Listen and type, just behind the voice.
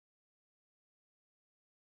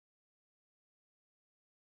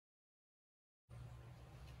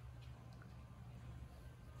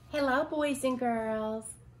Hello, boys and girls.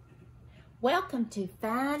 Welcome to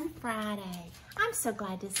Fun Friday. I'm so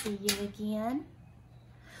glad to see you again.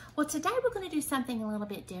 Well, today we're going to do something a little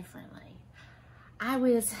bit differently. I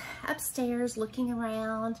was upstairs looking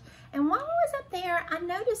around, and while I was up there, I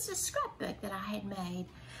noticed a scrapbook that I had made.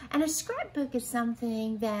 And a scrapbook is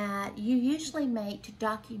something that you usually make to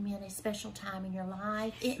document a special time in your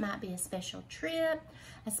life. It might be a special trip,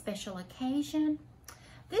 a special occasion.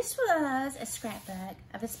 This was a scrapbook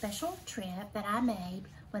of a special trip that I made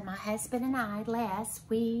when my husband and I, Les,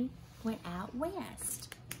 we went out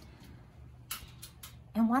west.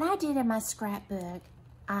 And what I did in my scrapbook,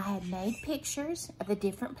 I had made pictures of the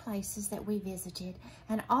different places that we visited,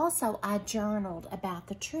 and also I journaled about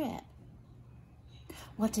the trip.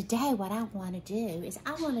 Well, today what I want to do is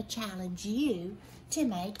I want to challenge you to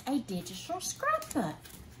make a digital scrapbook.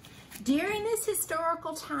 During this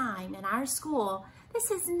historical time in our school, this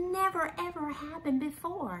has never ever happened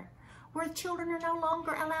before, where children are no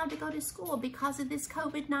longer allowed to go to school because of this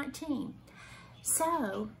COVID-19.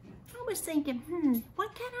 So I was thinking,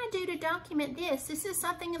 what can I do to document this? This is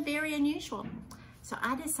something very unusual. So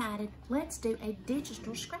I decided, let's do a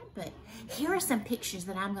digital scrapbook. Here are some pictures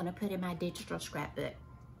that I'm going to put in my digital scrapbook.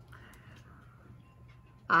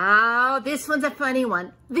 Oh, this one's a funny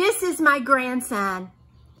one. This is my grandson.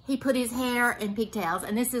 He put his hair in pigtails,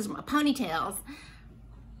 and this is ponytails.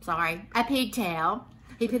 Sorry, a pigtail.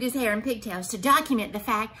 He put his hair in pigtails to document the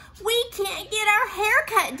fact we can't get our hair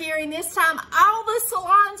cut during this time. All the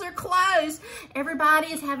salons are closed. Everybody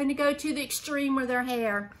is having to go to the extreme with their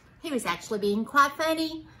hair. He was actually being quite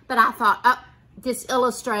funny, but I thought, oh, this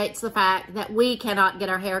illustrates the fact that we cannot get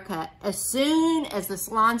our hair cut. As soon as the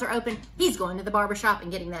salons are open, he's going to the barbershop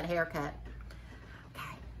and getting that haircut.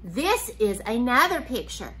 Okay, this is another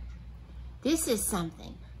picture. This is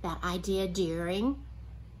something that I did during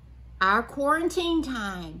our quarantine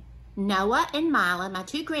time. Noah and Mila, my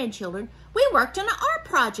two grandchildren, we worked on an art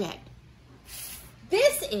project.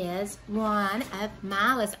 This is one of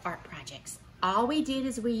Mila's art projects. All we did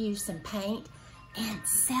is we used some paint and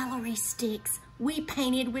celery sticks. We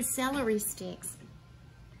painted with celery sticks.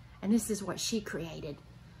 And this is what she created.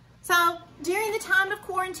 So during the time of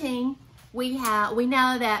quarantine, we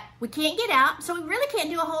know that we can't get out, so we really can't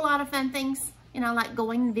do a whole lot of fun things. You know, like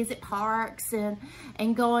going and visit parks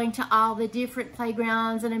and going to all the different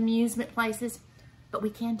playgrounds and amusement places. But we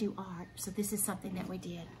can do art, so this is something that we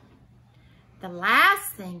did. The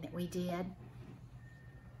last thing that we did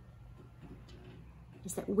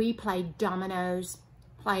is that we played dominoes,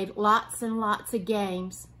 played lots and lots of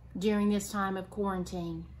games during this time of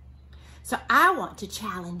quarantine. So I want to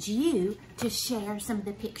challenge you to share some of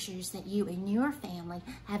the pictures that you and your family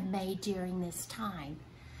have made during this time.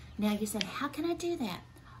 Now you said, how can I do that?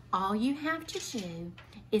 All you have to do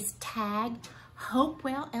is tag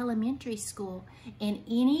Hopewell Elementary School in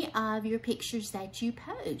any of your pictures that you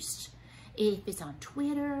post. If it's on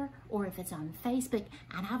Twitter or if it's on Facebook,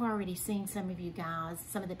 and I've already seen some of you guys,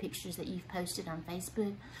 some of the pictures that you've posted on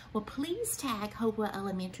Facebook, well, please tag Hopewell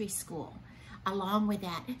Elementary School along with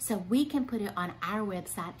that so we can put it on our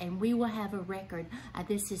website and we will have a record of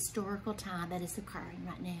this historical time that is occurring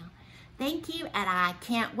right now. Thank you, and I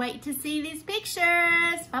can't wait to see these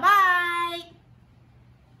pictures. Bye-bye.